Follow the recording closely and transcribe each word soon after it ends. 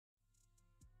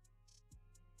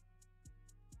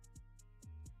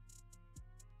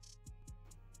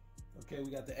Okay, we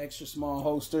got the extra small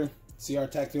holster, CR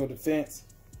Tactical Defense.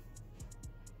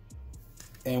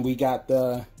 And we got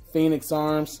the Phoenix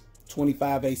Arms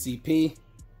 25 ACP.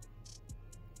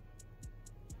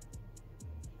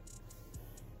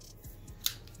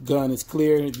 Gun is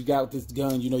clear. If you got this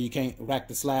gun, you know you can't rack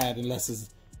the slide unless there's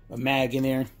a mag in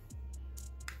there.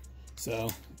 So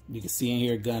you can see in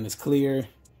here, gun is clear.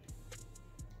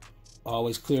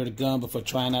 Always clear the gun before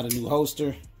trying out a new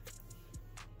holster.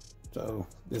 So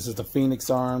this is the Phoenix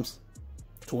Arms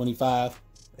 25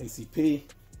 ACP.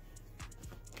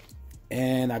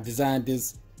 And I've designed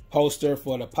this holster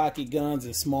for the pocket guns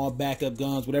and small backup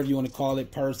guns, whatever you want to call it,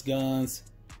 purse guns.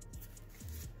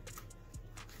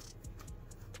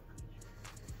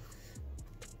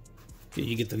 Okay,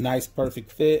 you get the nice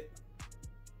perfect fit.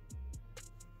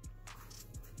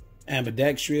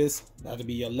 Ambidextrous, that'll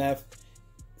be your left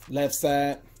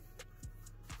side.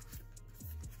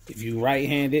 If you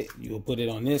right-handed, you will put it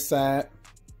on this side.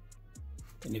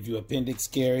 And if you appendix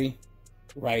carry,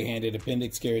 right-handed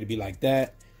appendix carry to be like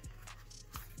that.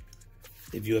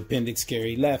 If you appendix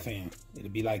carry left hand, it'll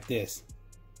be like this.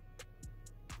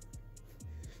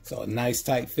 So a nice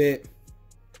tight fit.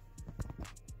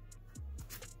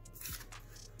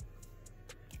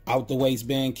 Out the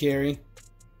waistband carry.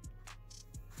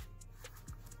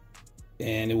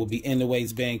 And it will be in the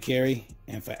waistband carry.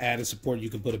 And for added support, you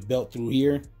can put a belt through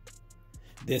here.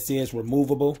 This is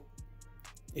removable.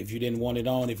 If you didn't want it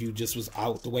on, if you just was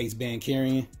out the waistband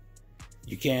carrying,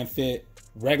 you can fit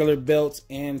regular belts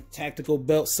and tactical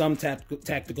belts. Some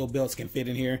tactical belts can fit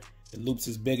in here. The loops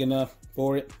is big enough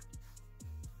for it.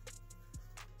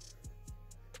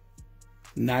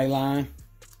 Nylon,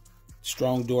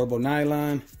 strong, durable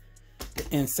nylon. The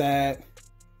inside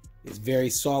is very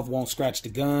soft, won't scratch the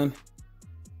gun.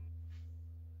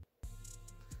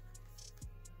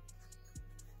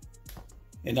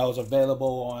 And those are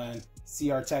available on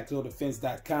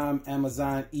crtacticaldefense.com,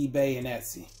 Amazon, eBay, and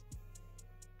Etsy.